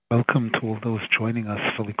Welcome to all those joining us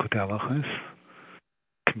for Likutey Halakhos,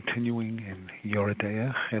 continuing in Yoreh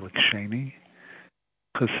Deah, Chelik Sheni,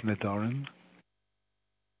 Hilkhos Nedarim,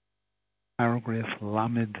 paragraph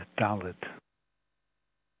Lamed Dalet.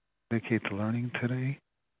 Dedicate to learning today,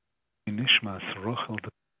 Nishmas Rochel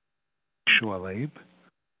Shualeib,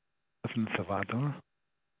 7th of Adar.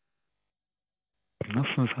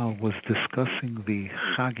 Nasan was discussing the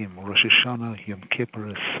Chagim, Rosh Hashanah, Yom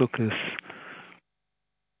Kippur, Sukkot,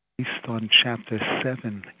 based on chapter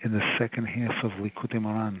 7 in the second half of Likutey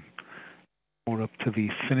Moran, or up to the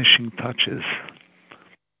finishing touches.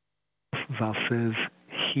 Zal says,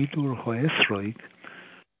 Hidur Ho'esroik,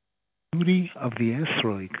 beauty of the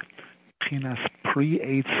Esroik, Chinas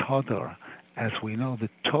pre-Eitz Hadar. As we know, the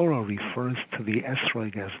Torah refers to the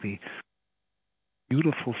Esroik as the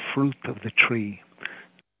beautiful fruit of the tree.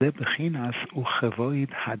 Ze Bechinas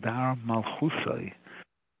Uchevoid Hadar Malchusai,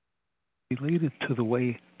 related to the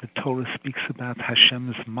way the Torah speaks about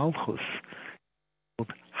Hashem's Malchus,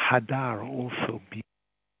 called Hadar, also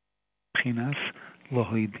Bechinas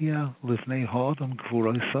Lohoidia Livnei Ha'adam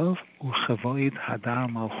Gvurosav Uchevoid Hadar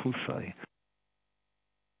Malchusai.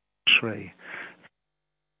 Shrei,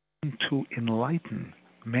 to enlighten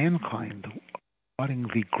mankind regarding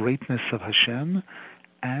the greatness of Hashem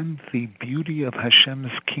and the beauty of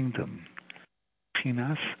Hashem's kingdom.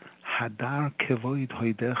 Bechinas Hadar kevoid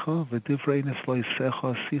hoidecha v'divrei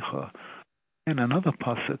nefloisecha sicha. And another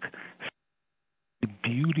pasuk, the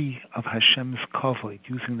beauty of Hashem's kavod,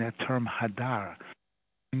 using that term Hadar,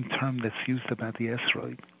 same term that's used about the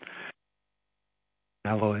Esroig.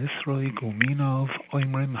 Alo Esroig uminov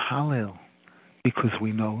oimrim halel, because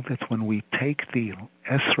we know that when we take the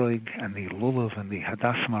Esroig and the lulav and the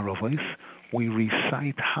hadas maravos, we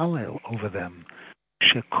recite Halel over them.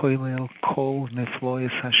 Shekoilel kol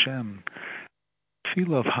neflois Hashem.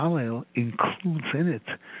 Tefillah of Halel includes in it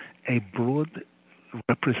a broad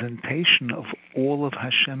representation of all of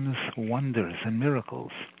Hashem's wonders and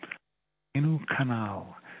miracles. Inu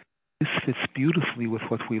kanal. This fits beautifully with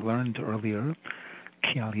what we learned earlier.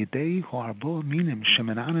 Ki al yidei ho'arbo minim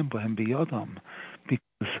shemenanim bohem biyodam.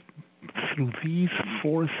 Because through these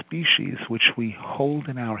four species which we hold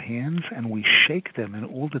in our hands and we shake them in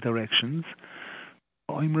all the directions,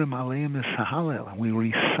 and we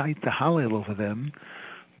recite the Hallel over them,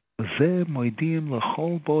 by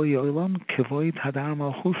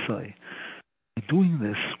doing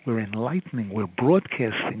this, we're enlightening, we're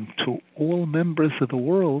broadcasting to all members of the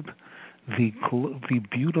world the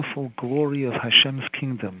beautiful glory of Hashem's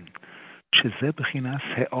kingdom. This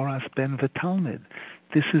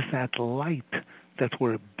is that light that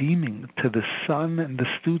we're beaming to the son and the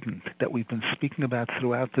student that we've been speaking about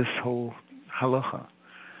throughout this whole Halakha.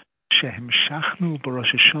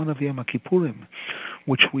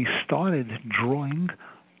 Which we started drawing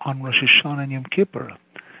on Rosh Hashanah and Yom Kippur.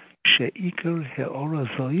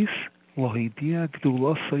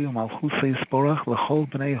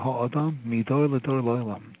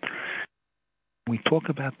 We talk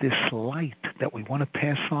about this light that we want to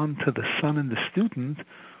pass on to the son and the student.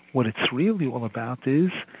 What it's really all about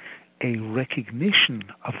is a recognition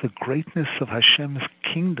of the greatness of Hashem's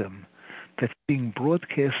kingdom that's being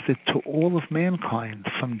broadcasted to all of mankind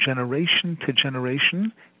from generation to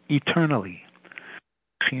generation, eternally.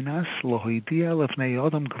 As we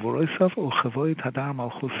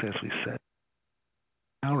said.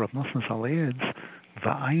 Now Rav Nasan adds,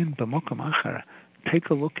 V'ayin b'mokom acher. Take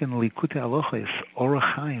a look in Likutey Halakhos,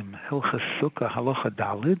 Orach Chaim, Hilkhos Sukkah, Halakha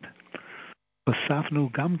Dalid.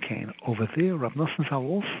 Basavnu Gamkein. Over there, Rav Nasan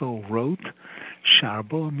also wrote,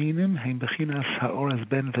 Sharbo Minim Heim Bechinas Ha'oraz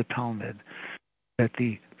Ben V'Talmed, that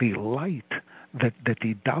the light, that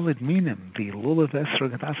the Dalid Minim, the Lulav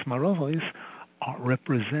Esrog Hadas Maravos,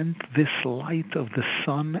 represent this light of the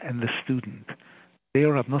son and the student.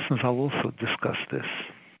 There, Rav Nasan also discussed this.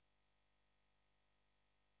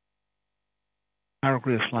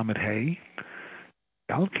 Paragraph Lamed Hey.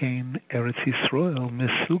 Alkein Eretz Yisrael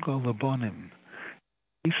Misugo Labonim.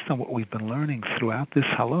 Based on what we've been learning throughout this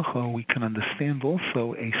halacha, we can understand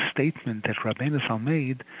also a statement that Rabbeinu Zal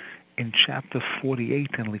made in chapter 48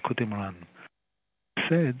 in Likutey Moran. He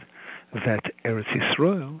said that Eretz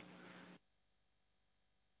Yisrael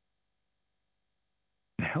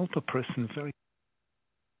can help a person very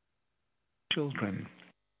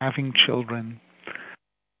having children.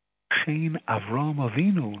 Chein Avram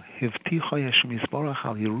Avinu hivticha Hashem Yisborach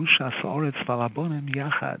al Yerushas Haaretz v'alabonim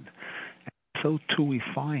yachad. So too we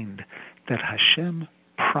find that Hashem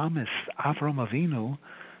promised Avram Avinu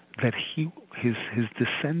that his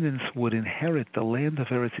descendants would inherit the land of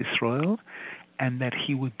Eretz Yisrael and that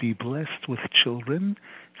he would be blessed with children.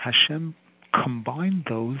 Hashem combined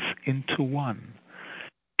those into one.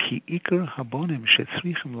 Ki ikar habonim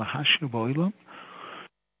shetzrichim lahashir bo'ilam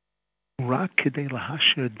rak kedei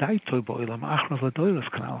lahashir daitoi bo'ilam achrav ladoiros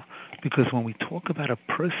kanal. Because when we talk about a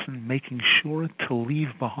person making sure to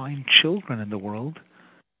leave behind children in the world,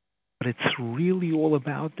 what it's really all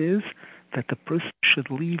about is that the person should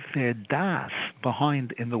leave their das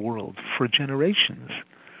behind in the world for generations.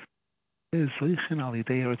 A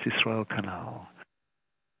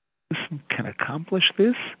person can accomplish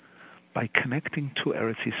this by connecting to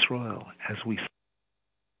Eretz Yisrael, as we said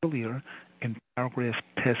earlier in paragraph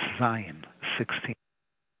Tes Zayin 16.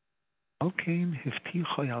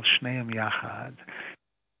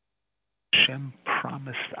 Hashem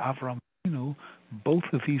promised Avram both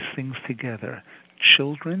of these things together,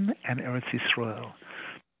 children and Eretz Yisrael.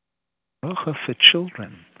 Halakha for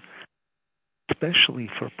children, especially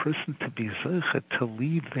for a person to be zeicha to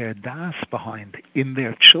leave their das behind in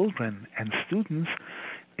their children and students,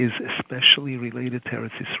 is especially related to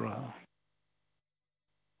Eretz Yisrael.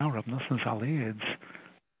 Now, Rab Nasan adds,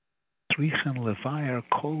 Tzrichen levayer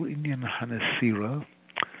kol inyan hanesira.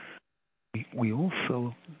 We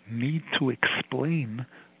also need to explain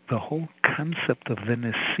the whole concept of the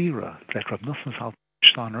Nesira that Rab Nasan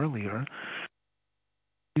touched on earlier.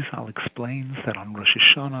 Zal explains that on Rosh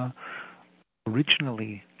Hashanah,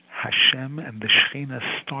 originally Hashem and the Shekhinah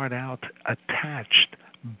start out attached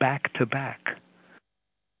back to back,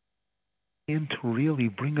 and to really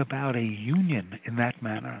bring about a union in that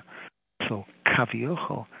manner. So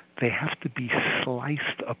Kaviochel, they have to be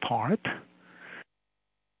sliced apart,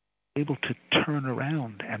 able to turn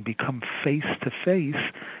around and become face to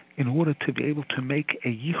face in order to be able to make a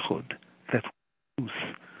yichud that will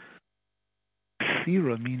use.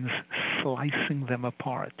 Sira means slicing them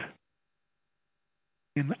apart.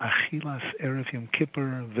 In Achilas Erev Yom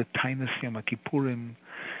Kippur, V'Tainis Yom Kippurim,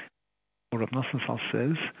 Rav Nasan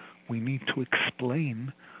says we need to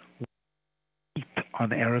explain we eat on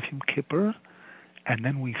Erev Yom Kippur and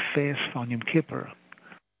then we fast on Yom Kippur.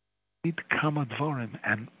 We need Kama Dvarim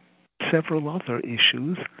and several other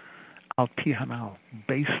issues al pi hanal,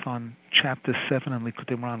 based on chapter 7 in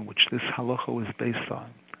Likutey, which this Halakha is based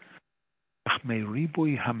on.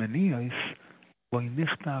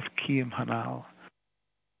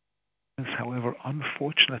 However,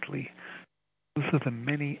 unfortunately, because of the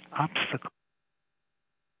many obstacles,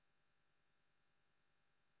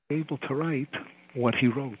 able to write what he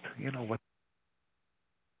wrote. What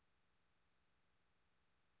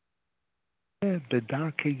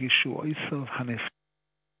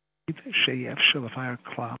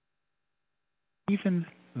even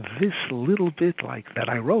this little bit like that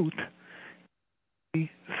I wrote,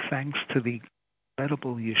 thanks to the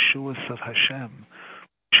incredible Yeshuas of Hashem,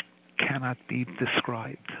 which cannot be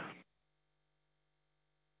described.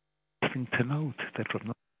 Something to note that Rav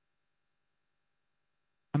Nasan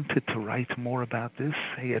wanted to write more about this.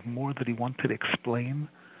 He had more that he wanted to explain.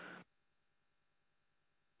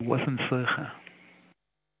 It wasn't zeicha.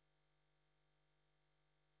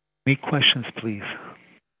 Any questions, please?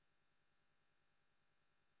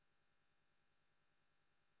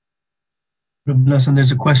 Rav Nasan,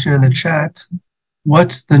 there's a question in the chat.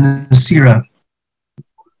 What's the Nesira?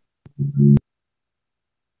 The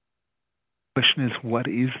question is, what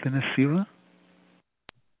is the Nesira?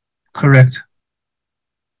 Correct.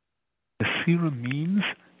 Nesira means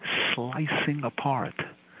slicing apart.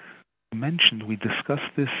 We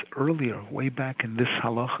discussed this earlier, way back in this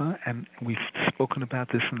Halakha, and we've spoken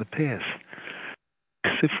about this in the past.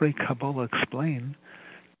 Sifrei Kabbalah explain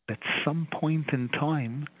that some point in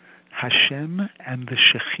time, Hashem and the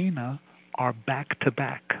Shekhinah are back to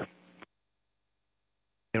back.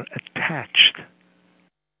 They're attached.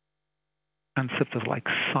 Concept of like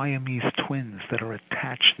Siamese twins that are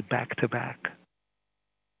attached back to back.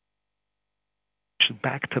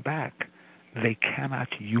 Back to back, they cannot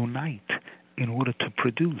unite in order to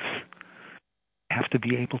produce. They have to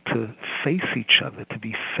be able to face each other, to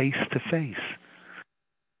be face to face.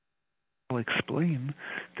 I'll explain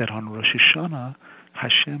that on Rosh Hashanah,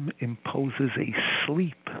 Hashem imposes a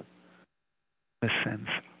sleep, in a sense,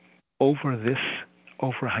 over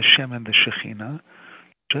Hashem and the Shekhinah,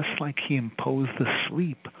 just like he imposed the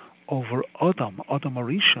sleep over Adam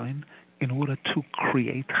Arishon, in order to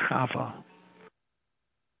create Chava.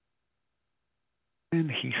 And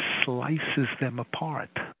he slices them apart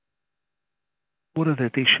in order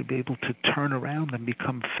that they should be able to turn around and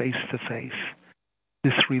become face to face.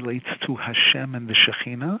 This relates to Hashem and the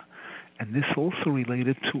Shekhinah, and this also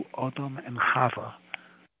related to Adam and Chava.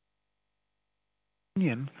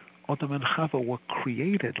 Adam and Chava were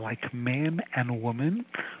created like man and woman,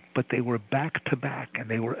 but they were back to back and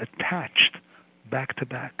they were attached back to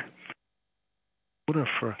back. In order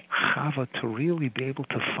for Chava to really be able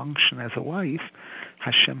to function as a wife,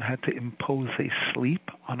 Hashem had to impose a sleep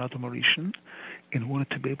on Adam Rishon in order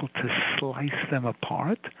to be able to slice them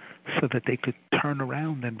apart so that they could turn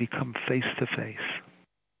around and become face to face.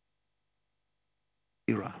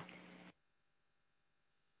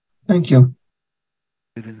 Thank you.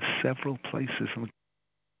 In several places and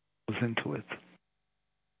goes into it.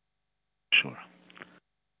 Sure.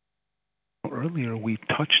 Earlier we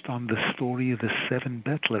touched on the story of the 7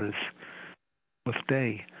 bettlers of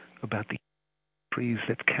Deah, about the trees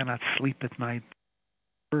that cannot sleep at night.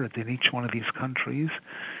 Bird in each one of these countries,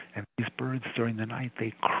 and these birds during the night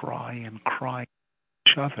they cry and cry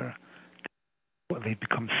for each other. They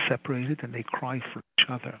become separated and they cry for each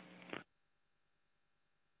other.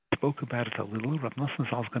 I spoke about it a little. Rav Nasan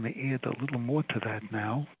is going to add a little more to that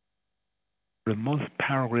now. Remuz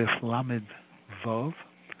paragraph Lamed Vav.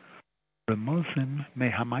 Remuzim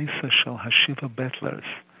mehamaisa shel hashiva bettlers.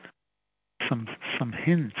 Some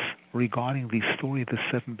hints regarding the story of the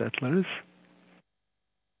 7 bettlers.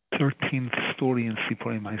 13th story in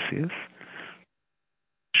Sipurei Maasiyos.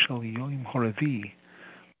 Shel Yom Horevi,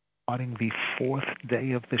 regarding the 4th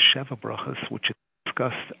day of the Sheva Brachos, which is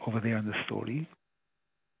discussed over there in the story.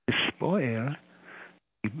 Ispoer,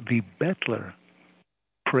 the bettler,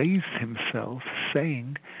 praised himself,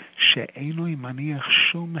 saying, "She'enoi maniach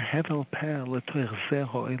shum hevel peh l'toich zeh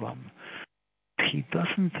ha'olam." He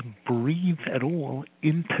doesn't breathe at all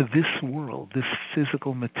into this world, this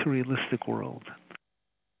physical, materialistic world.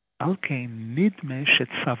 Alkein nidme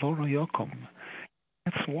shetzavoro yokom.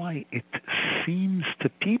 That's why it seems to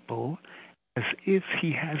people as if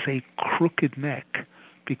he has a crooked neck,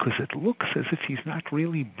 because it looks as if he's not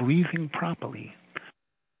really breathing properly.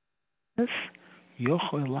 Yes,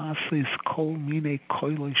 yochol lasis kol mine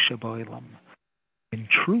koiloi sheboilam. In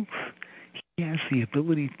truth, he has the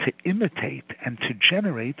ability to imitate and to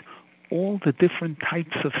generate all the different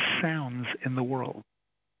types of sounds in the world.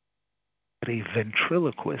 A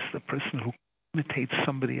ventriloquist, a person who imitates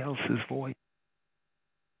somebody else's voice,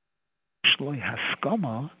 shloi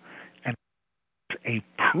haskama, and a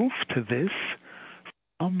proof to this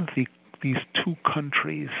from these 2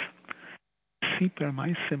 countries. Siper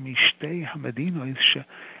Maise Mishtei Hamadinois,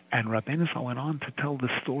 and Rabbeinu Zal went on to tell the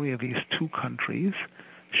story of these 2 countries,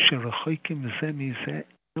 Sherechokim Ze Mize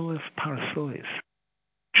Elef Parsois,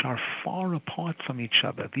 which are far apart from each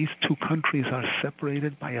other. These 2 countries are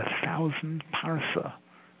separated by 1,000 parsa.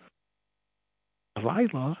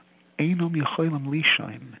 Laila Einom Yecholim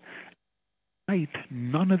Lishain. Night,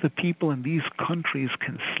 none of the people in these countries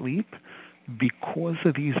can sleep because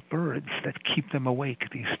of these birds that keep them awake.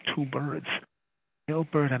 These 2 birds, a male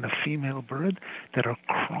bird and a female bird, that are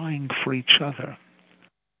crying for each other.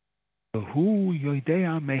 Who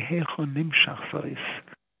Yodeah Mehecha Nimshach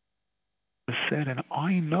said, and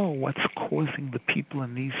I know what's causing the people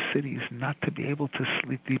in these cities not to be able to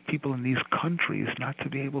sleep, the people in these countries not to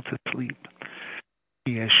be able to sleep.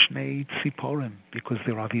 Because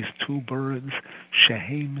there are these 2 birds,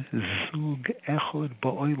 Shehem Zug Echod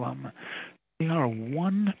Ba'olam. They are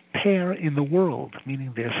one pair in the world,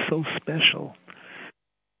 meaning they're so special.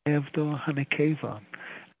 Evdo Hanekeva,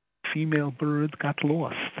 female bird got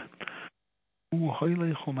lost. Male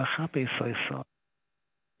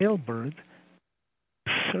bird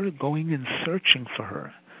going and searching for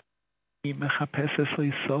her.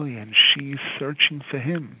 And she's searching for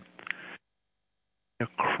him. They're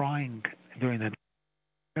crying during the night.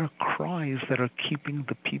 There are cries that are keeping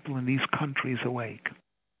the people in these countries awake.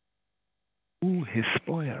 His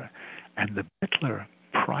spoiler, and the bettler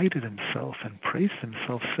prided himself and praised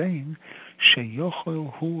himself, saying,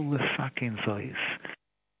 "Sheyochol hu lesaken zois."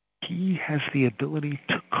 He has the ability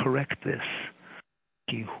to correct this.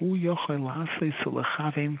 He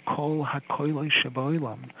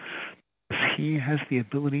has the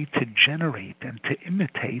ability to generate and to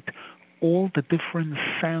imitate all the different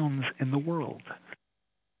sounds in the world.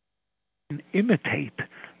 And imitate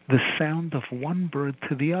the sound of one bird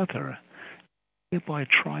to the other. Thereby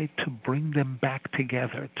try to bring them back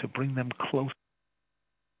together, to bring them close.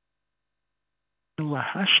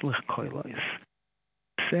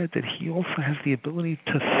 Said that he also has the ability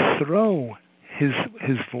to throw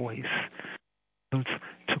his voice,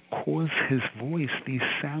 to cause his voice, these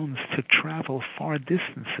sounds, to travel far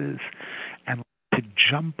distances and to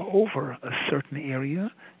jump over a certain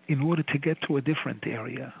area in order to get to a different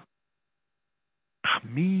area.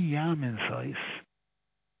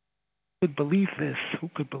 Who could believe this? Who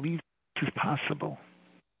could believe this is possible?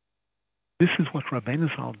 This is what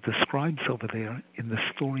Rabbeinu Zal describes over there in the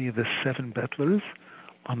story of the 7 bettlers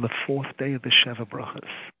on the 4th day of the Sheva Brachos.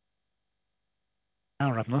 Now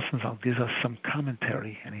Rav Nasan Zal gives us some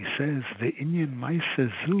commentary, and he says, the Inyan Maisa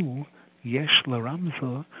Zu Yesh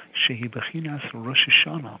Laramza Shehi Bechinas Rosh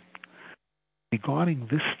Hashanah. Regarding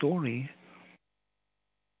this story,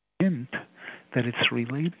 hint that it's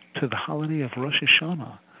related to the holiday of Rosh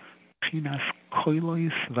Hashanah, Bechinas Koilois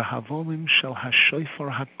V'Havolim Shel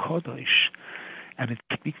HaShofar HaKodosh, and it's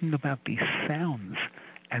speaking about the sounds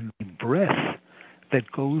and the breath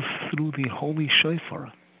that goes through the holy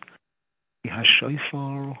shofar. The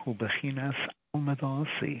HaShofar Hu Bechinas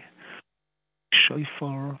Almadasi.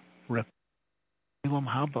 Shofar represents Olam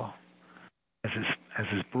Haba, as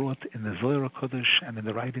is brought in the Zohar Kodesh and in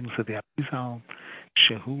the writings of the Arizal,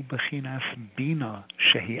 Shehu Bechinas Bina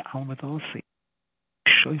Shehi Almadasi.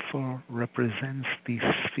 Shofar represents the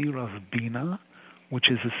sphere of Bina, which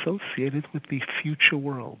is associated with the future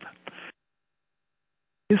world.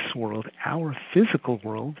 This world, our physical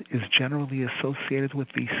world, is generally associated with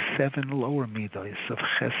the 7 lower midos of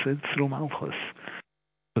Chesed through Malchus.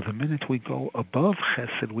 So the minute we go above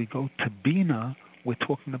Chesed, we go to Bina, we're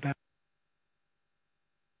talking about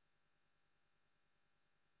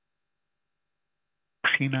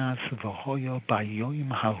Chinas v'hoyo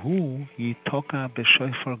bayoim hahu yitoka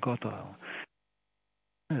b'shofar gadol.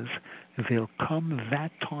 There'll come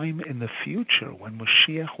that time in the future when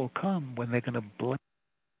Mashiach will come, when they're going to blow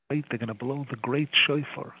the great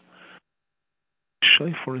shofar.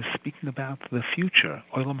 Shofar is speaking about the future,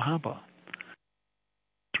 Olam Haba.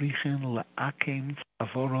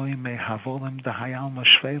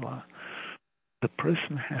 The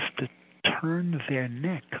person has to turn their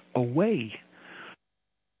neck away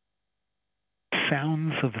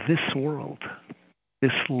sounds of this world,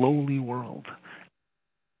 this lowly world,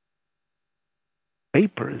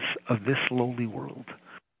 vapors of this lowly world.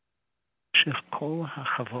 To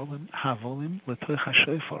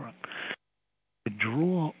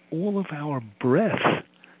draw all of our breath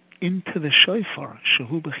into the shofar,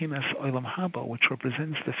 shehu bechinas olam haba, which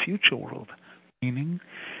represents the future world, meaning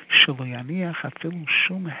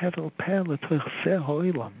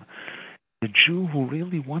the Jew who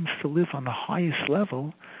really wants to live on the highest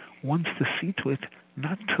level wants to see to it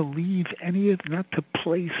not to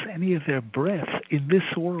place any of their breath in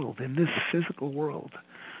this world, in this physical world,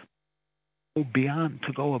 go beyond,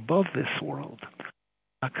 to go above this world.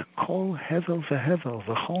 But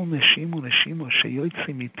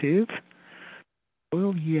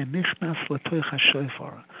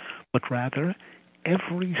rather,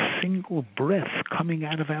 every single breath coming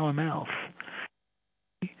out of our mouth,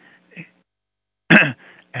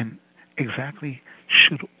 and exactly,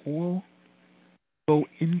 should all go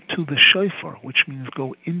into the shofar, which means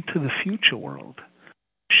go into the future world.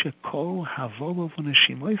 Shekol havolov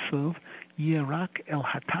u'neshimosav yerak el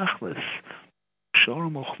hatachlis,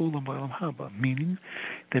 meaning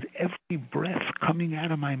that every breath coming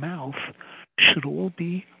out of my mouth should all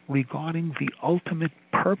be regarding the ultimate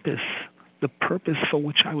purpose, the purpose for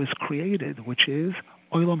which I was created, which is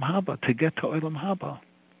Olam Haba, to get to Olam Haba.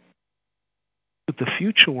 What the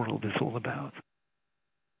future world is all about.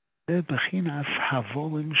 This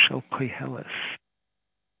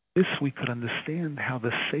we could understand how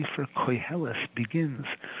the Sefer Koheles begins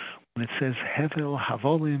when it says Hevel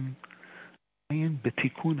Havolim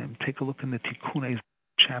Betikunim. Take a look in the Tikkunim,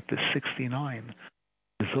 chapter 69.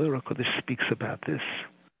 The Zohar Kodesh speaks about this.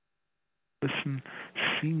 Listen,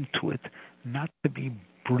 seem to it not to be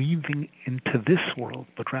breathing into this world,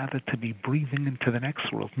 but rather to be breathing into the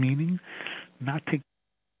next world, meaning not to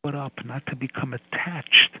get up, not to become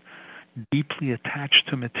attached, deeply attached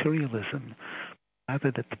to materialism,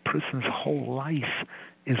 rather that the person's whole life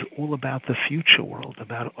is all about the future world,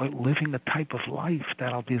 about living a type of life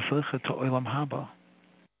that'll be zecher to Olam Haba.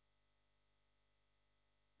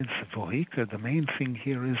 It's vohika. The main thing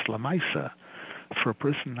here is lamaisa, for a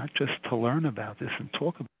person not just to learn about this and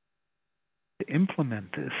talk about it, to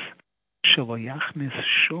implement this. Shelo yachnis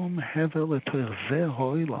shom hevel etorzeh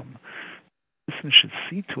ho'ilam. The person should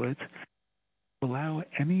see to it, allow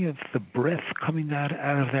any of the breath coming out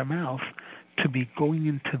of their mouth to be going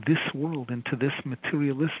into this world, into this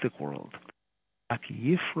materialistic world.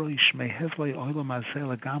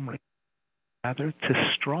 Rather, to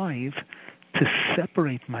strive to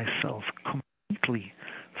separate myself completely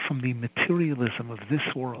from the materialism of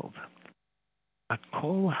this world. To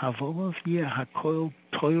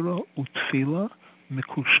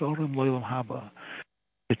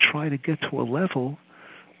try to get to a level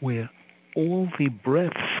where all the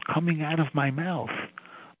breaths coming out of my mouth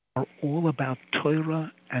are all about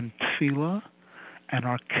Torah and Tefillah and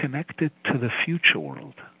are connected to the future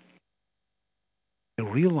world.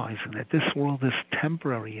 Realizing that this world is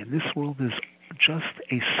temporary and this world is just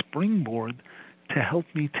a springboard to help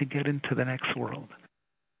me to get into the next world.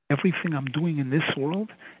 Everything I'm doing in this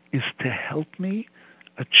world is to help me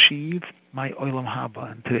achieve my Olam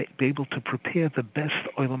Haba and to be able to prepare the best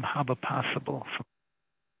Olam Haba possible.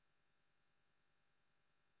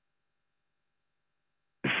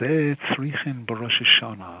 This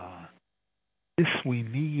we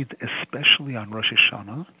need especially on Rosh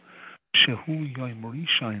Hashanah, Shehu Yom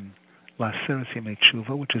Rishon La'aseret Yemei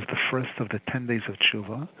Tshuva, which is the first of the 10 days of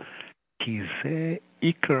Tshuva. Ki zeh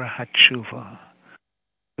Iker HaTshuva.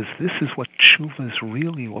 Because this is what Tshuva is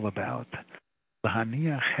really all about.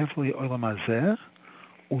 L'haniach hevli olam hazeh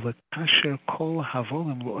u'lekasher kol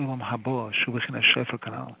havolim l'olam habo shubichin ha'shofer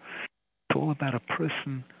kanal. It's all about a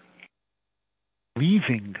person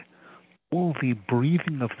leaving all the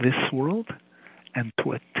breathing of this world and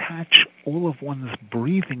to attach all of one's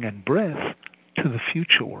breathing and breath to the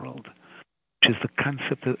future world, which is the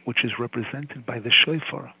concept which is represented by the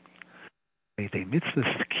shofar. The mitzvah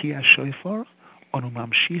tkiyah shofar anu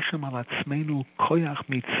mamshichim al atzmeinu koyach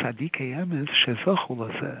mitzadikei emes shezochu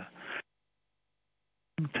lazeh.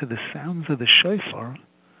 To the sounds of the shofar,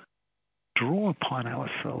 draw upon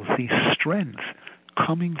ourselves the strength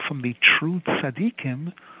coming from the true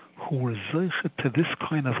tzaddikim who were zeicha to this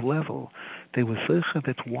kind of level. They were zeicha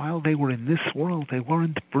that while they were in this world, they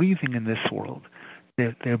weren't breathing in this world.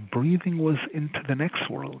 Their breathing was into the next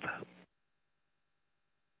world.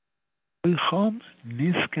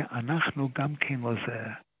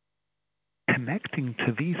 Connecting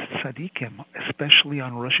to these tzaddikim, especially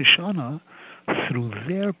on Rosh Hashanah, through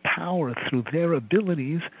their power, through their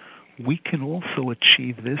abilities, we can also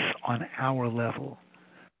achieve this on our level.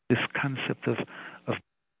 This concept of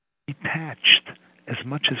detached as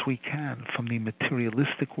much as we can from the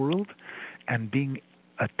materialistic world and being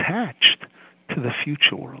attached to the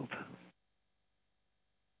future world.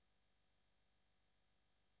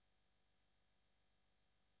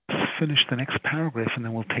 Let's finish the next paragraph and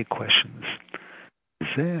then we'll take questions.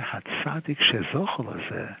 Zeh hatzadik shezochel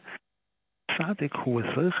hazeh. Tzaddik who was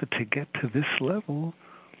zeicha to get to this level,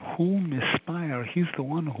 who mispire, he's the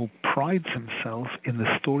one who prides himself in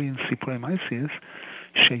the story in Sipurei Maasiyos,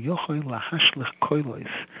 sheyochel lahashlich koilos.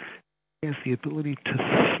 He has the ability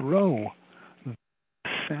to throw the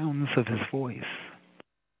sounds of his voice.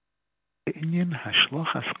 Inyan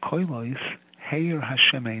hashlochas koilos heir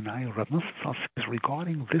Hashem einai. Rav Nosson says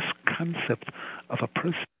regarding this concept of a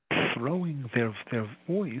person throwing their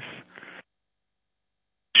voice,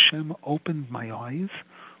 Hashem opened my eyes,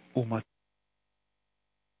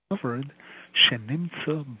 discovered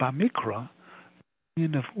shenimtza bamikra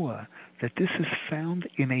nevuah, that this is found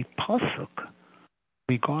in a pasuk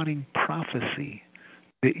regarding prophecy,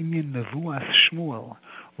 the inyan nevuas Shmuel,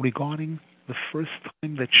 regarding the first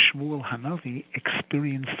time that Shmuel Hanavi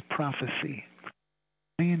experienced prophecy.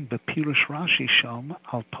 And Bepirush Rashi Shom,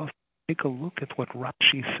 I'll take a look at what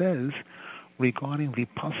Rashi says regarding the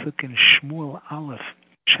pasuk in Shmuel Aleph,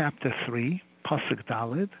 chapter 3, pasuk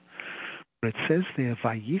Daled, where it says there,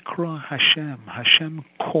 Vayikra Hashem, Hashem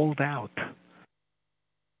called out.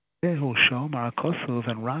 Dehu Shom Arakosov,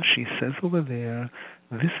 and Rashi says over there,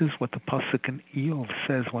 this is what the pasuk in Eov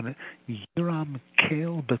says when it Yiram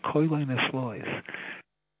Kel Bekoiloi Neslois.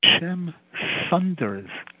 Hashem thunders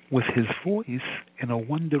with his voice in a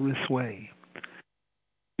wondrous way.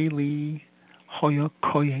 Eli Hoya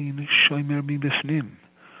Kohen Shomer Mibifnim.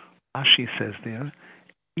 Rashi says there,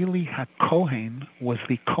 Eli HaKohen was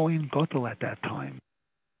the Kohen Gadol at that time.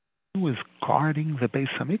 He was guarding the Beis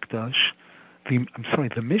Hamikdash, the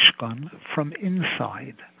Mishkan, from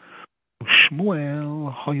inside.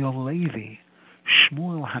 Shmuel Hoya Levi.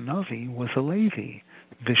 Shmuel Hanavi was a Levi.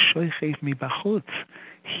 V'shoichev mibachutz.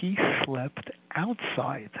 He slept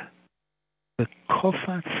outside. The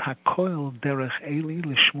Kofatz HaKoel derech Eli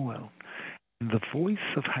l'Shmuel. And the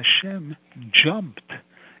voice of Hashem jumped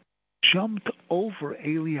over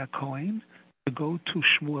Eli HaKohen to go to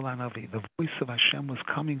Shmuel Hanavi. The voice of Hashem was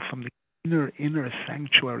coming from the inner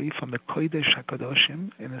sanctuary, from the Kodesh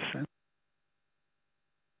HaKadoshim, in a sense.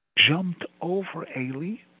 Jumped over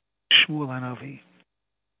Eli, Shmuel Hanavi.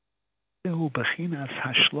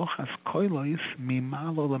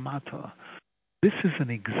 This is an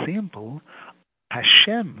example of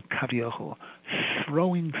Hashem Kaviyachol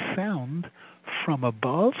throwing sound from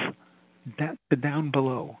above to down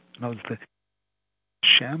below. Notice the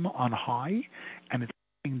Hashem on high, and it's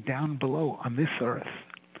coming down below on this earth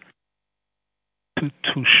to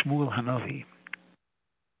Shmuel Hanavi.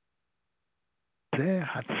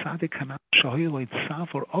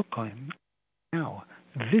 Now,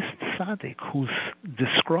 this tzaddik who's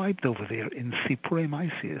described over there in Sipurei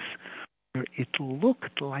Maasiyos, where it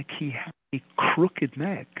looked like he had a crooked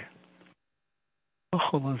neck,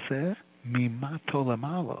 mimato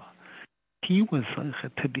lamala. He was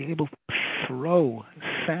to be able to throw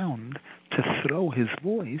sound, to throw his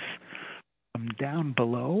voice from down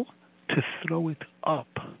below, to throw it up.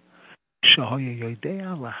 He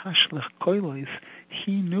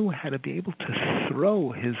knew how to be able to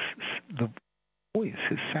throw the voice,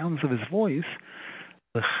 his sounds of his voice,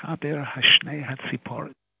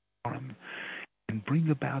 and bring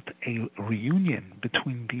about a reunion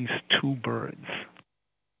between these two birds.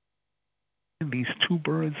 And these two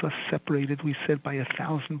birds are separated, we said, by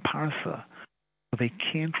 1,000 parsa. They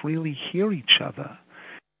can't really hear each other.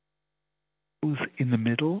 Goes in the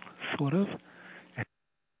middle, sort of, and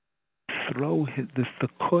throw the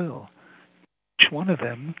coil, each one of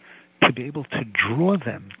them, to be able to draw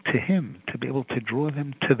them to him, to be able to draw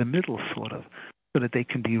them to the middle, sort of, so that they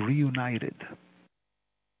can be reunited.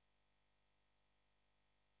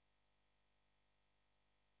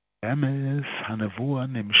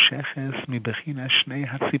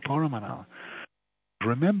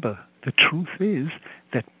 Remember, the truth is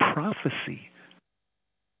that prophecy,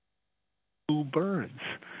 two birds,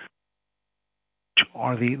 which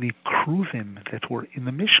are the kruvim that were in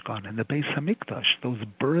the Mishkan and the Beis Hamikdash, those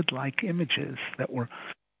bird-like images that were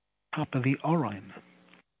top of the Orain.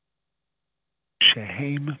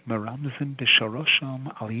 Shehem meramzim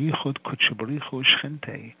b'sharosham al yichud kutshebarichu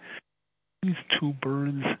shchente. These two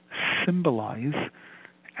birds symbolize,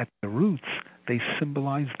 at the roots, they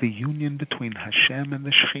symbolize the union between Hashem and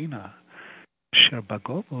the Shechina. Sher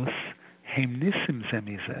bagolos heim nisim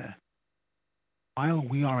zemizeh. While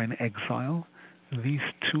we are in exile, these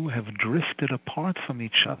two have drifted apart from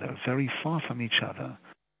each other, very far from each other.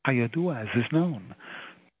 Hayadua, as is known.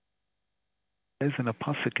 As in a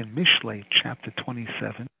pasuk in Mishlei, chapter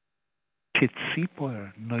 27,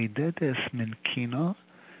 Kitzipor noidedes min kina,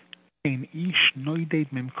 ein ish noided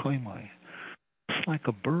mimkoimai. Just like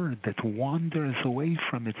a bird that wanders away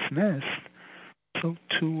from its nest, so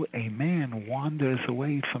too a man wanders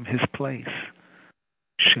away from his place.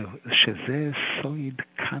 Shezeh soid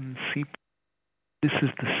kan sip. This is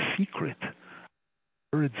the secret of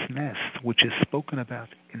the bird's nest, which is spoken about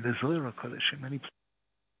in the Zohar Kodesh in many places.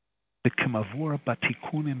 The Kemavur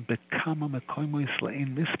batikunim bekama mekoimois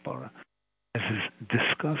le'en mispar, as is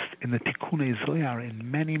discussed in the Tikkunei Zohar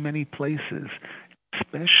in many, many places,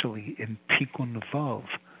 especially in Tikkun Vav,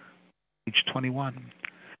 page 21.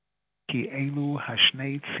 Ki elu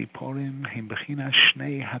hashnei tziporim him bechina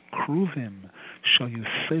shnei hakruvim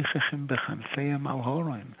shoyuseichechem bechanfeim al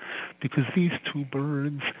horon, because these two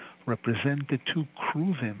birds represent the two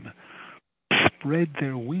kruvim, spread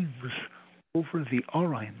their wings over the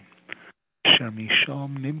Orain.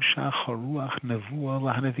 Shermishom nimshach haruach nevuah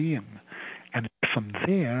lahanavim, and from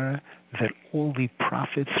there that all the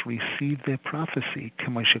prophets received their prophecy,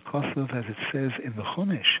 K'moshe as it says in the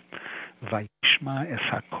Chumash, Vayishma es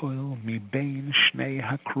hakoil mi bein shnei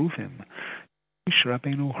hakruvim. Moshe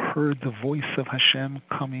Rabbeinu heard the voice of Hashem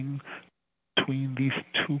coming between these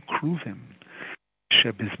two kruvim.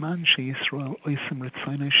 Shebizman sheYisrael oisim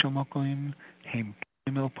ritzonei shel makom heim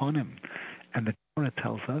ponim el ponim, and the Torah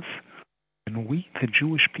tells us, when we, the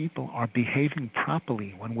Jewish people, are behaving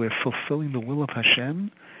properly, when we're fulfilling the will of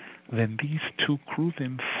Hashem, then these two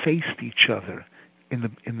kruvim faced each other in the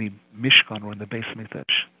Mishkan or in the Beis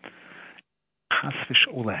Mikdash.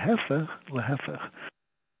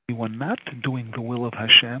 We were not doing the will of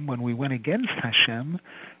Hashem. When we went against Hashem,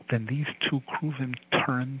 then these two kruvim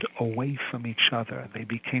turned away from each other. They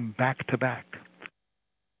became back to back.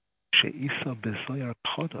 She'isa b'Zohar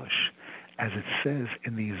Chodosh, as it says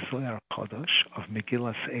in the Zohar Chodosh of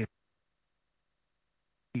Megillas Eid,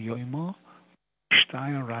 Yoimo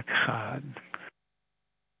Shtaya Rak Chad,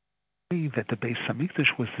 that the Beis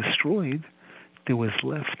Hamikdash was destroyed, there was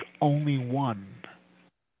left only one.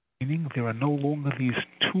 Meaning there are no longer these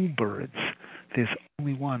two birds. There's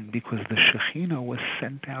only one, because the Shekhinah was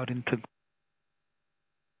sent out into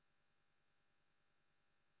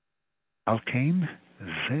Alkein.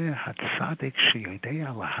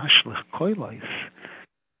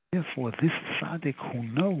 Therefore, this tzaddik who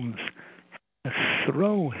knows how to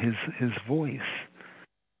throw his voice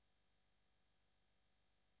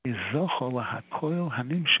is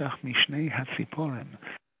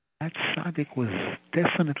that tzaddik was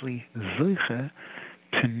definitely zoche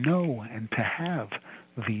to know and to have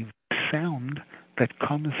the sound that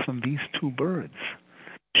comes from these two birds.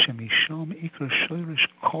 Shemishom ikar shoirish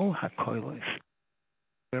kol hakoilos,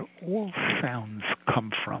 where all sounds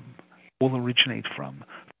come from, all originate from.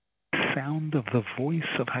 The sound of the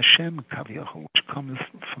voice of Hashem, Kavyahu, which comes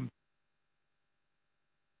from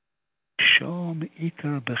Shom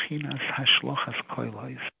Iker Bechinas Hashlochas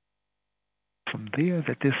Koilos. from there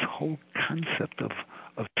that this whole concept of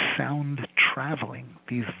sound traveling,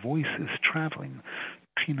 these voices traveling,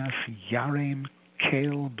 Chinas Yarem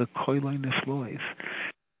Kale Bekoiloi Niflois,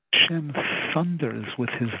 Hashem thunders with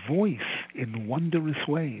his voice in wondrous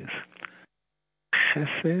ways.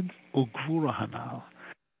 Chesed Ugvura Hanal.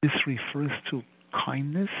 This refers to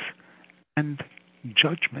kindness and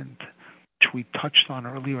judgment, which we touched on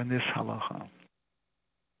earlier in this halakha.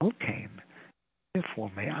 Okay.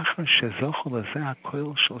 Therefore, me'achar shezochu lezeh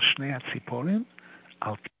hakoil shel shnei hatziporim,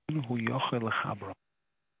 al ken hu yochel lechabro.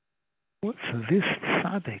 So this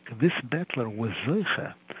tzaddik, this bettler, was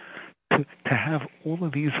zoche to have all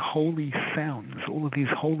of these holy sounds, all of these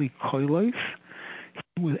holy koilos,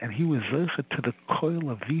 and he was zoche to the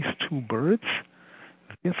koil of these two birds.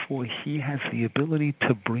 Therefore, he has the ability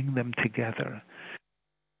to bring them together,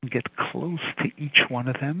 get close to each one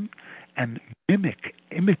of them, and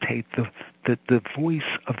imitate the voice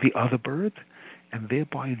of the other bird, and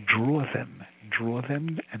thereby draw them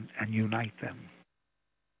and unite them.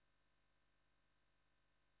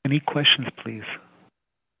 Any questions, please?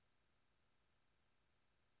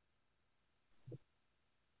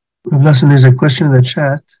 Nasan, there's a question in the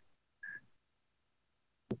chat.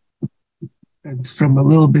 It's from a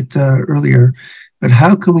little bit earlier, but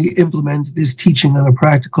how can we implement this teaching on a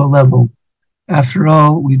practical level? After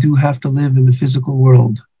all, we do have to live in the physical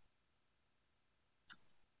world.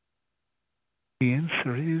 The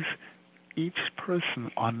answer is each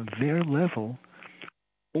person on their level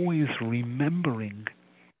always remembering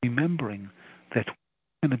that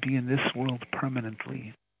we're going to be in this world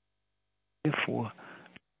permanently. Therefore,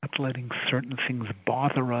 not letting certain things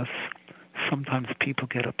bother us. Sometimes people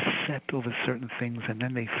get upset over certain things, and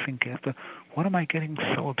then they think after, what am I getting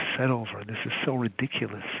so upset over? This is so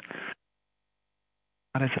ridiculous.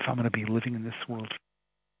 Not as if I'm going to be living in this world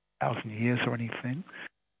for 1,000 years or anything.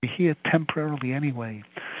 We're here temporarily anyway.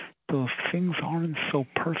 So if things aren't so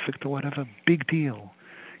perfect or whatever, big deal.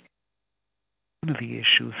 One of the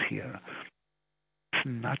issues here is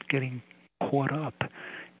not getting caught up.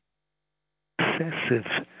 Excessive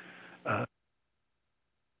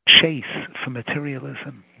chase for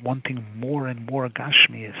materialism, wanting more and more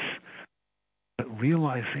gashmias, but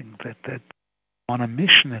realizing that on a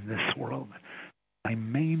mission in this world, my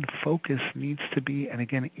main focus needs to be, and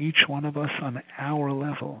again, each one of us on our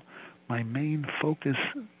level, my main focus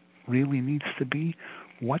really needs to be,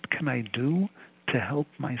 what can I do to help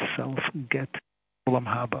myself get Olam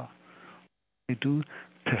Haba? What can I do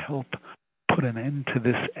to help put an end to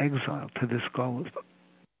this exile, to this goal?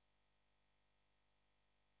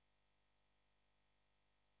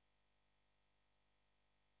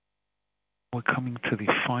 We're coming to the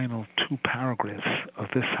final two paragraphs of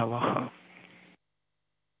this halakha.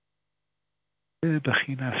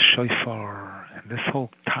 Bechinas shofar, and this whole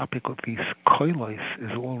topic of these koilos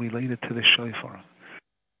is all related to the shofar.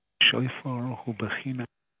 Shofar hu bechinas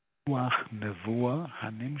ruach nevuah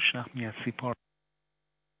hanimshach miatzipor.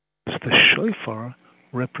 The shofar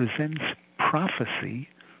represents prophecy,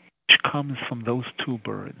 which comes from those two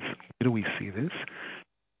birds. Where do we see this?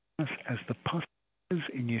 As the pasuk says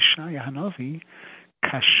in Yeshaya Hanavi,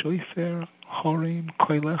 kashofer horim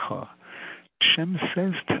koilecha. Hashem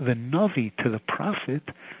says to the Navi, to the prophet,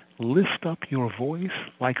 lift up your voice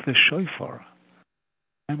like the shofar.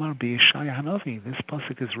 Emar b'Yeshaya Hanavi. This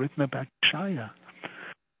pasuk is written about Yeshaya.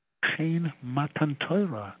 Chein matan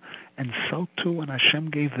Torah. And so too, when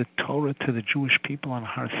Hashem gave the Torah to the Jewish people on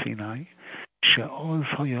Har Sinai, she'oz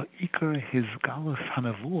hoya ikar his galus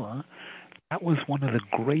hanavua, that was one of the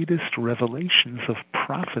greatest revelations of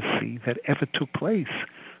prophecy that ever took place,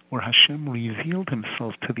 where Hashem revealed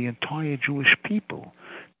himself to the entire Jewish people.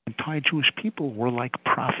 The entire Jewish people were like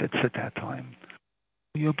prophets at that time.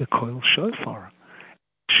 Shofar.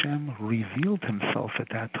 Hashem revealed himself at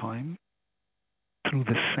that time through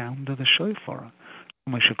the sound of the shofar.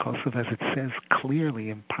 As it says clearly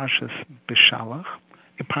in Parshas Beshalach,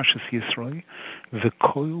 in Parshas Yisroi, the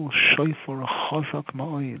koil shofar chazak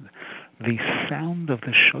ma'od. The sound of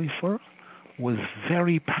the shofar was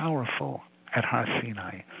very powerful at Har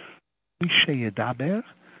Sinai. Moshe Yedaber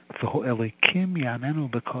v'ho Elokim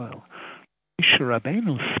yanenu b'koil. Moshe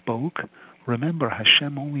Rabbeinu spoke. Remember,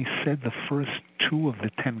 Hashem only said the first two of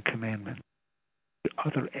the 10 commandments. The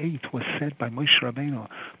other 8 was said by Moshe Rabbeinu.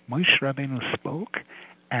 Moshe Rabbeinu spoke,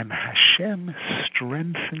 and Hashem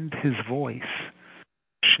strengthened his voice.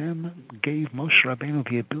 Hashem gave Moshe Rabbeinu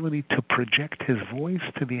the ability to project his voice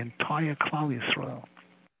to the entire Klal Yisrael.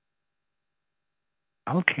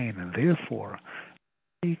 Alkain, and therefore,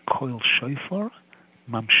 koil shofar,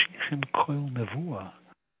 mamshichim koil nevuah.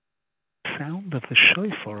 Sound of the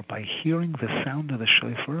shofar, by hearing the sound of the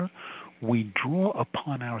shofar, we draw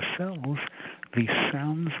upon ourselves the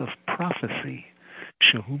sounds of prophecy.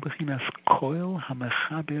 Shehu b'chinas koil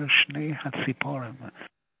hamechaber shnei hatziporim.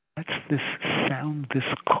 That's this sound, this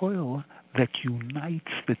koil that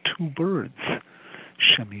unites the two birds.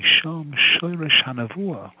 Shemisham shoresh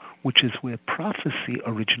hanavua, which is where prophecy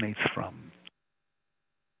originates from.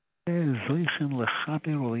 This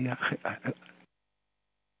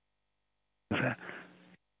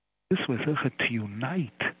was to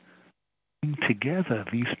unite, bring together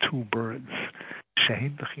these two birds.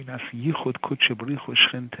 This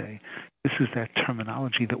is that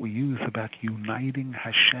terminology that we use about uniting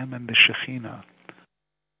Hashem and the Shekhinah.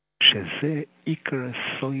 Shezeh ikar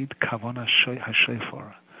soid kavana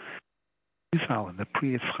hashofar. And the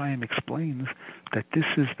Pri Etz Chaim explains that this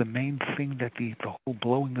is the main thing that the whole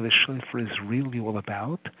blowing of the shofar is really all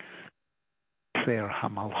about. Ser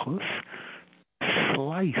hamalchus,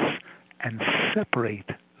 slice and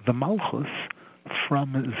separate the malchus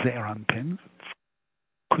from zeranpin,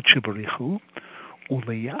 kuchibarichu,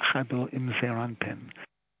 uleyachado im zeranpin.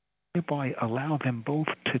 Thereby allow them both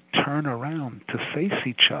to turn around, to face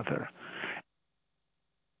each other,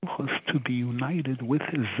 to be united with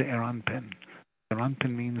zeranpin.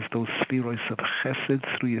 Zeranpin means those spheroids of chesed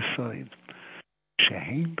through Yesod.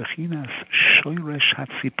 Sheheim bechinas shoresh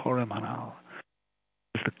hatziporim anal.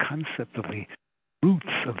 Is the concept of the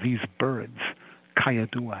roots of these birds,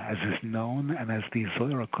 kayadua, as is known, and as the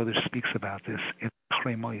Zohar Kodesh speaks about this in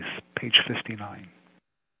Chremois, page 59.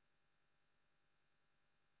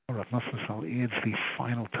 Rav Nasan adds the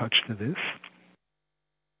final touch to this.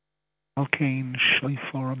 Alkein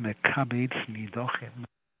shofar mekabetz nidochim.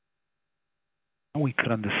 We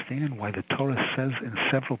could understand why the Torah says in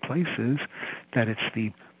several places that it's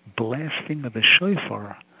the blasting of the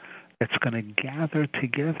shofar that's going to gather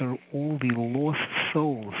together all the lost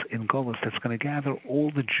souls in Golus, that's going to gather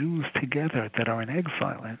all the Jews together that are in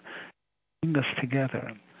exile and bring us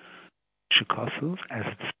together. Shekosov, as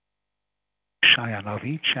it's Shaya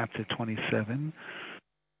Navi, chapter 27,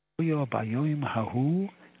 Oyo bayoim hahu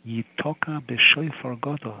yitoka b'shofar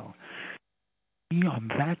gadol. On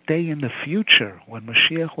that day in the future, when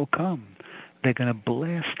Mashiach will come, they're going to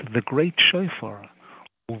blast the great shofar.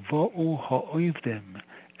 Uvo'u ha'oivdim,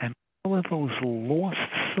 and all of those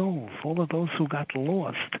lost souls, all of those who got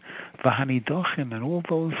lost, v'hanidochim, and all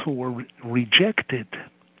those who were rejected,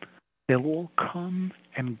 they'll all come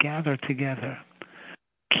and gather together.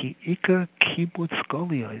 Ki ikar kibbutz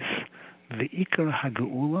golios, v'ikar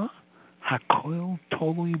ha'geula, ha'koil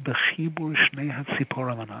tolui b'chibur shnei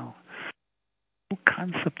hatziporim anal.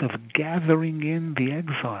 Concept of gathering in the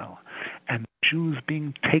exile and Jews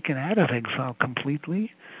being taken out of exile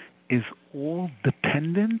completely is all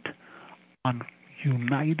dependent on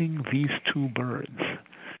uniting these two birds.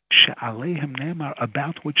 She'aleihem nemar,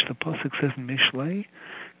 about which the pasuk says in Mishlei,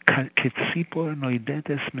 ketzipor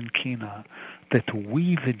noidetes min kina, that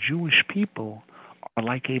we, the Jewish people, are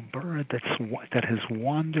like a bird that has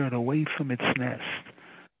wandered away from its nest.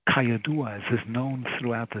 Kayadua, as is known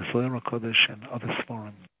throughout the Zohar Kodesh and other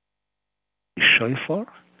Sforim. Shofar,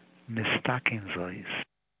 nistakin zois.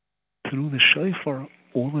 Through the shofar,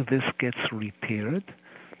 all of this gets repaired.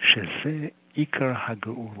 Shezeh ikar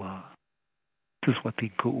ha'geula. This is what the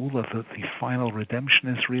geula, the final redemption,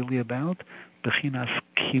 is really about. Bechinas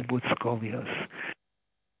kibbutz golios.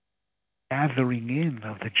 Gathering in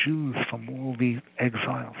of the Jews from all the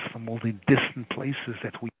exiles, from all the distant places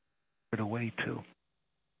that we wandered away to.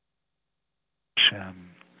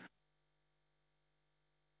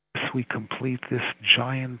 As we complete this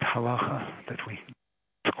giant halakha that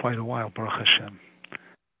it's quite a while, Baruch Hashem.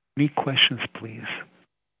 Any questions, please?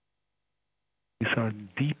 These are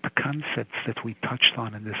deep concepts that we touched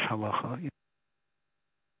on in this halakha.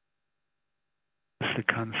 The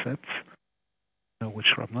concepts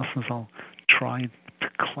which Rav Nasan tried to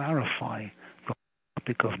clarify the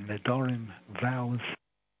topic of Nedarim, vows,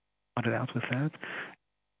 started out with that.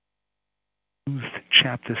 Used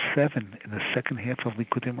chapter 7 in the second half of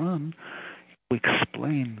Likutey to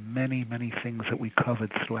explain many, many things that we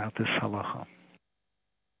covered throughout this halakha.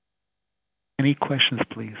 Any questions,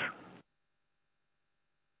 please?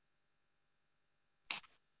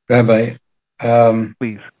 Rabbi,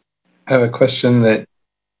 please. I have a question that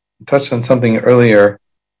touched on something earlier.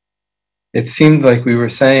 It seemed like we were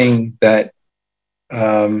saying that, I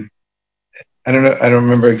don't know, I don't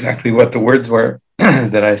remember exactly what the words were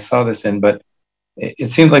that I saw this in, but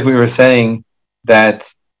it seemed like we were saying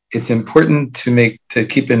that it's important to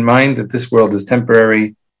keep in mind that this world is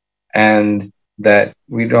temporary and that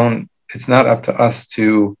it's not up to us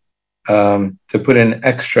to put in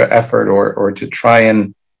extra effort or to try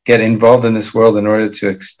and get involved in this world in order to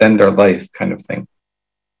extend our life, kind of thing.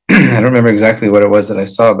 I don't remember exactly what it was that I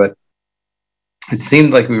saw, but it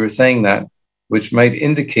seemed like we were saying that, which might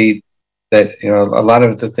indicate that a lot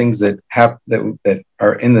of the things that that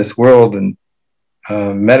are in this world and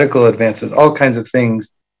medical advances, all kinds of things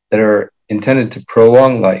that are intended to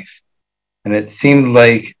prolong life. And it seems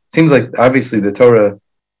like obviously the Torah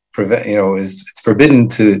it's forbidden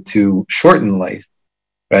to shorten life,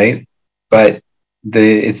 right? But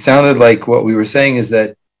it sounded like what we were saying is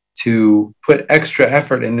that to put extra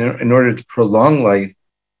effort in order to prolong life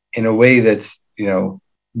in a way that's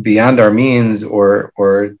beyond our means or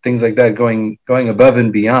things like that, going above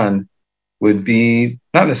and beyond, would be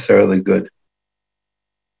not necessarily good.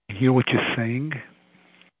 I hear what you're saying.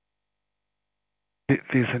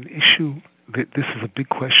 There's an issue. This is a big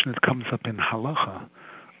question that comes up in Halakha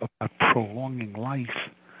about prolonging life.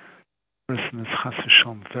 A person is chas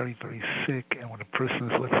v'shalom very, very sick, and when a person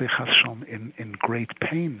is, let's say, chas v'shalom in great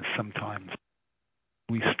pain sometimes,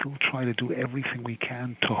 we still try to do everything we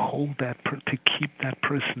can to hold to keep that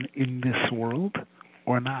person in this world,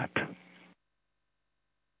 or not.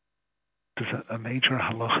 This is a major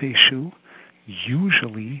halakha issue.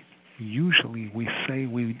 Usually we say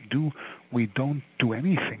we don't do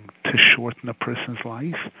anything to shorten a person's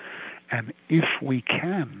life, and if we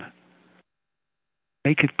can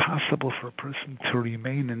make it possible for a person to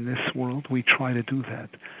remain in this world, we try to do that.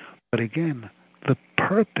 But again, the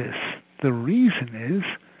purpose, the reason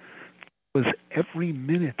was every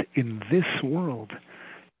minute in this world,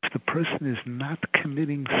 if the person is not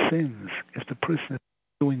committing sins, if the person is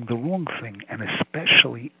doing the wrong thing, and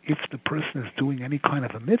especially if the person is doing any kind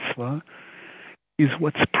of a mitzvah, is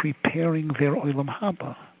what's preparing their olam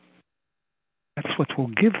haba. That's what will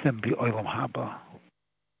give them the olam haba.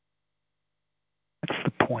 That's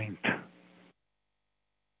the point.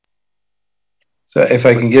 So if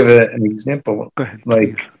I can give an example. Go ahead,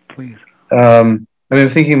 please. I'm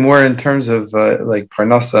thinking more in terms of like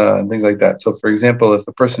parnasa and things like that. So for example, if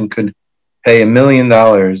a person could pay $1 million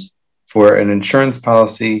for an insurance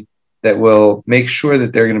policy that will make sure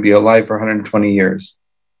that they're going to be alive for 120 years.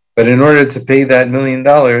 But in order to pay that $1 million,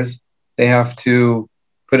 they have to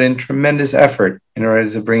put in tremendous effort in order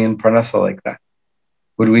to bring in parnasa like that.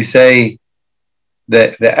 Would we say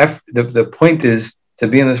that the point is to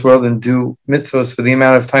be in this world and do mitzvahs for the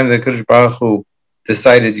amount of time that Kadosh Baruch Hu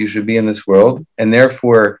decided you should be in this world, and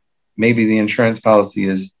therefore maybe the insurance policy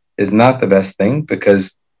is not the best thing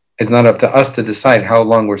because it's not up to us to decide how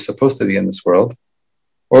long we're supposed to be in this world?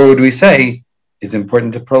 Or would we say it's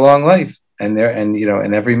important to prolong life, and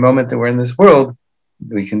every moment that we're in this world,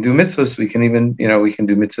 we can do mitzvahs. We can even we can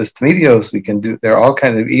do mitzvahs tamidios. There are all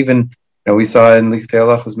kinds of, even we saw in Likutey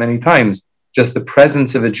Halakhos many times, just the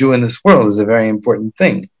presence of a Jew in this world is a very important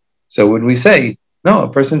thing. So would we say no? A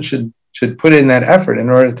person should put in that effort in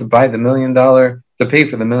order to buy to pay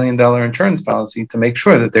for the $1 million insurance policy to make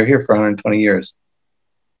sure that they're here for 120 years.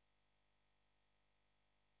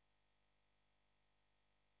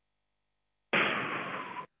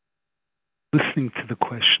 Listening to the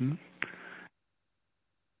question,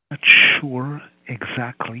 not sure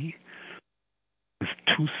exactly. There's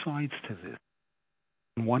two sides to this.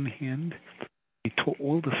 On one hand,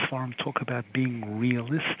 all the Svarim talk about being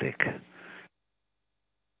realistic.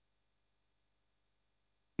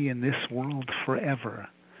 In this world forever,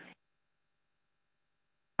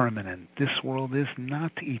 permanent. This world is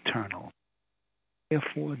not eternal.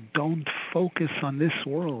 Therefore, don't focus on this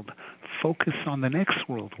world. Focus on the next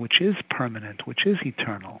world, which is permanent, which is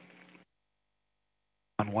eternal.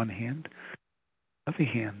 On one hand. On the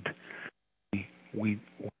other hand, we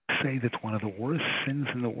say that one of the worst sins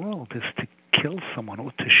in the world is to kill someone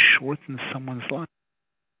or to shorten someone's life.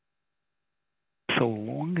 So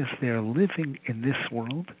long as they're living in this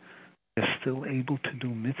world, they're still able to do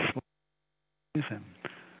mitzvah. This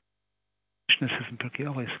is in Pirkei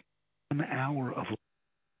Avos. 1 hour of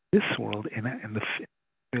this world in the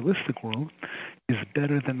realistic world is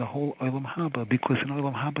better than the whole olam haba, because in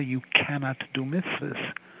olam haba you cannot do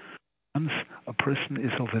mitzvahs. Once a person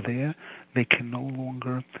is over there, they can no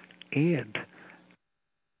longer add.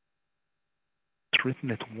 It's written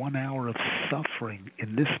that 1 hour of suffering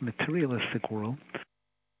in this materialistic world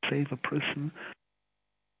save a person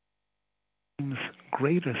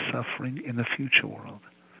greater suffering in the future world.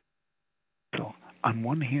 So on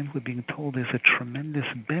one hand, we're being told there's a tremendous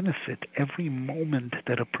benefit. Every moment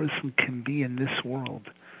that a person can be in this world,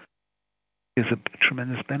 there's a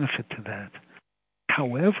tremendous benefit to that.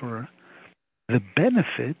 However, the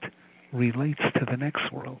benefit relates to the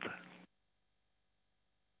next world.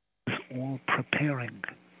 It's all preparing.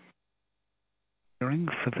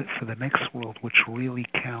 for the next world, which really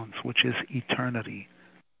counts, which is eternity.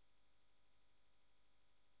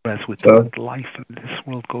 Whereas with life in this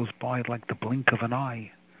world goes by like the blink of an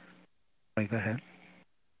eye. Right, go ahead.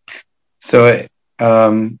 So,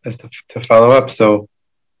 as to follow up, that's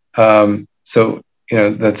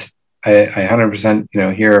I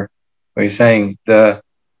 100% hear what you're saying. The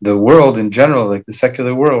world in general, like the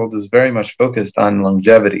secular world, is very much focused on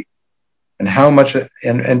longevity, and how much,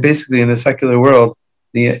 and basically in the secular world,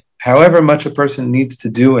 however much a person needs to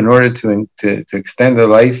do in order to extend their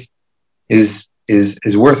life is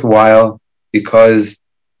worthwhile, because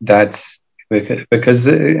in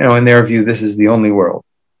their view this is the only world,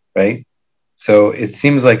 right? So it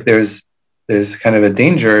seems like there's kind of a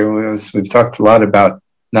danger. We've talked a lot about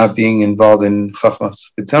not being involved in Halakhos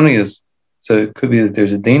Pitonius, so it could be that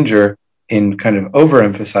there's a danger in kind of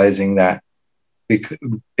overemphasizing that,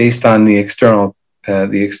 based on the external,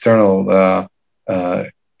 what's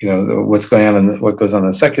going on what goes on in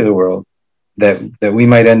the secular world, that we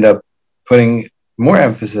might end up putting more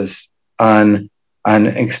emphasis on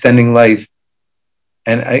extending life.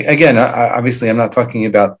 And obviously, I'm not talking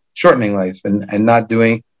about shortening life and not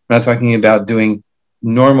talking about doing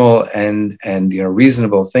normal and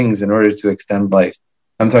reasonable things in order to extend life.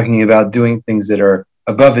 I'm talking about doing things that are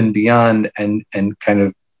above and beyond and kind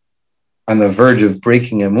of on the verge of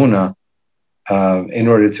breaking emunah in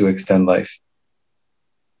order to extend life.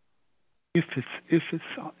 If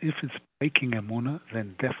it's breaking emunah,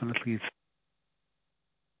 then definitely it's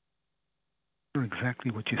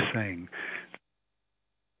exactly what you're saying.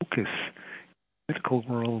 Focus in the medical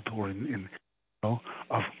world or in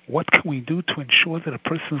of what can we do to ensure that a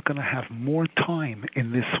person is going to have more time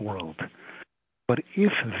in this world. But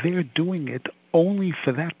if they're doing it only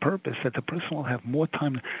for that purpose, that the person will have more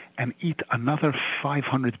time and eat another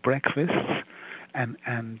 500 breakfasts and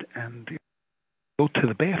go to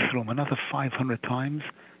the bathroom another 500 times,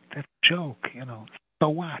 that's a joke, So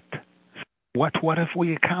what? What have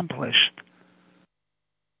we accomplished?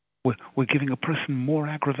 We're giving a person more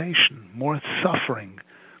aggravation, more suffering,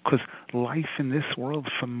 because life in this world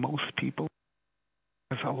for most people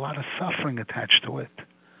has a lot of suffering attached to it.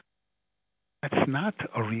 That's not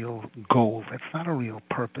a real goal. That's not a real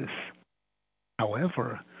purpose.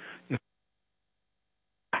 However, if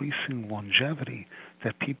increasing longevity,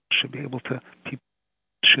 that people should be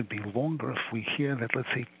longer. If we hear that,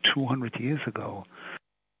 let's say 200 years ago,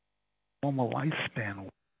 normal lifespan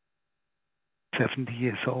was 70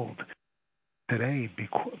 years old. Today,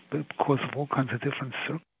 because of all kinds of different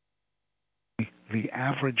circumstances, the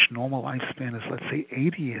average normal lifespan is, let's say,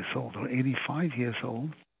 80 years old or 85 years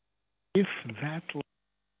old. If that is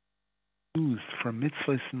used for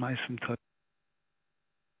mitzvahs and ma'asim tovim,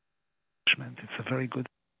 it's a very good.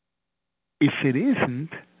 If it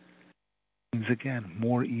isn't, it means again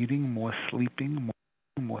more eating, more sleeping,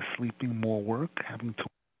 more work, having to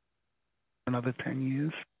work another 10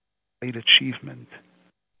 years, great achievement.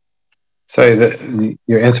 Sorry,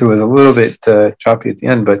 your answer was a little bit choppy at the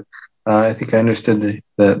end, but I think I understood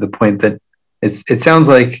the point that it sounds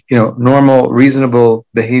like normal, reasonable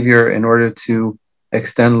behavior in order to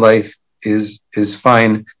extend life is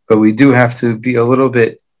fine, but we do have to be a little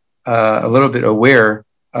bit aware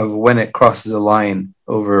of when it crosses a line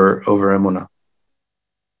over emunah.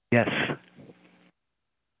 Yes.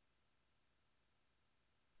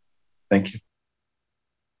 Thank you.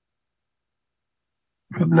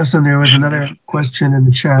 Nasan, there was another question in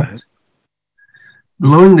the chat.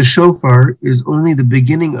 Blowing the shofar is only the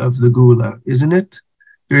beginning of the Geula, isn't it?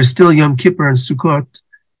 There is still Yom Kippur and Sukkot,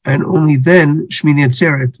 and only then Shmini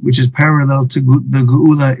Atzeret, which is parallel to the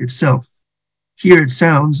Geula itself. Here it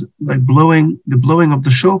sounds like the blowing of the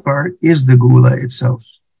shofar is the Geula itself.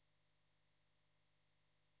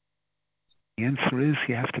 The answer is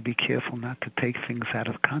you have to be careful not to take things out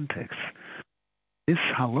of context. This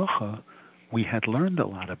Halakha, we had learned a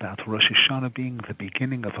lot about Rosh Hashanah being the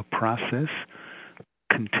beginning of a process,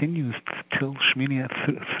 continues till through Shmini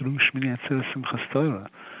Atzeret Simchas Torah.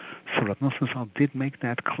 So Rav Nosson Zal did make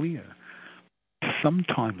that clear.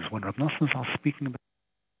 Sometimes when Rav Nosson Zal is speaking about a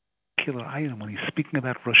particular item, when he's speaking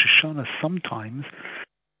about Rosh Hashanah, sometimes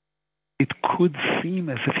it could seem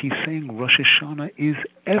as if he's saying Rosh Hashanah is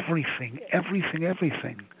everything.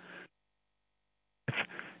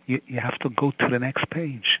 You have to go to the next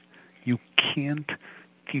page. You can't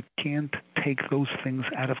take those things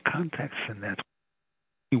out of context in that.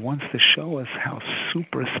 He wants to show us how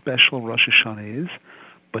super special Rosh Hashanah is,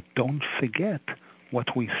 but don't forget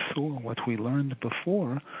what we saw, what we learned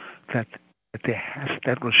before, that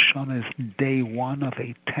That Rosh Hashanah is day one of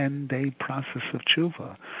a 10-day process of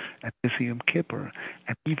tshuva, and this Yom Kippur,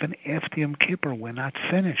 and even after Yom Kippur, we're not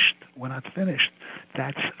finished.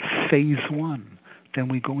 That's phase one. Then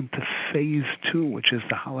we go into phase two, which is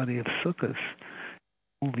the holiday of Sukkot.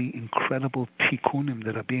 All the incredible tikkunim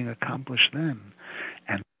that are being accomplished then,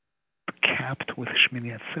 and capped with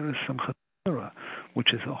Shmini Atzeres Simchat Torah,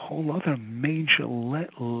 which is a whole other major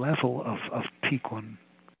level of tikkun.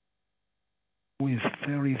 It is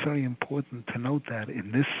very, very important to note that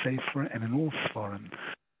in this sefer and in all Sfarim,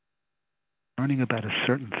 learning about a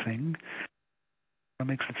certain thing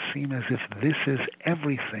makes it seem as if this is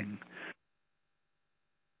everything.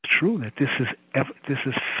 It's true that this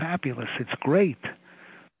is fabulous. It's great.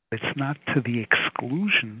 It's not to the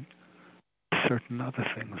exclusion of certain other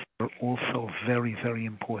things that are also very, very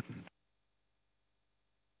important.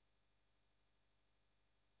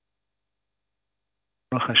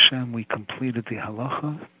 Baruch Hashem, we completed the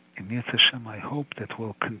Halakha. In Yetz Hashem, I hope that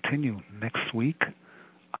we'll continue next week.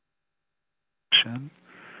 Hashem,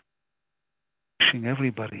 wishing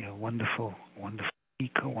everybody a wonderful, wonderful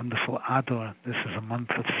week, a wonderful Adar. This is a month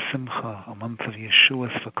of Simcha, a month of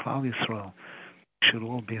Yeshuas for Klal Yisrael. We should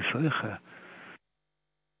all be Zeicha.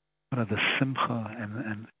 What are the Simcha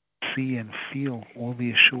and see and feel all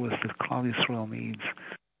the Yeshuas that Klal Yisrael needs,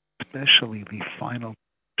 especially the final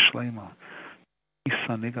Shlema.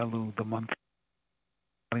 Nisan Igalu, the month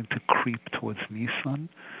starting to creep towards Nisan.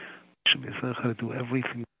 Should be to do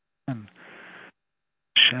everything we can.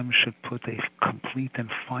 Hashem should put a complete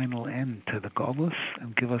and final end to the Golus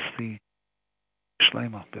and give us the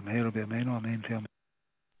Shlema. B'meir b'yameinu, amen v'yameinu.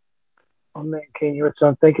 Amen. King, your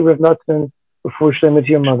son. Thank you, Rav Nasan, before Shlema to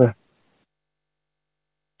your mother.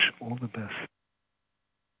 All the best.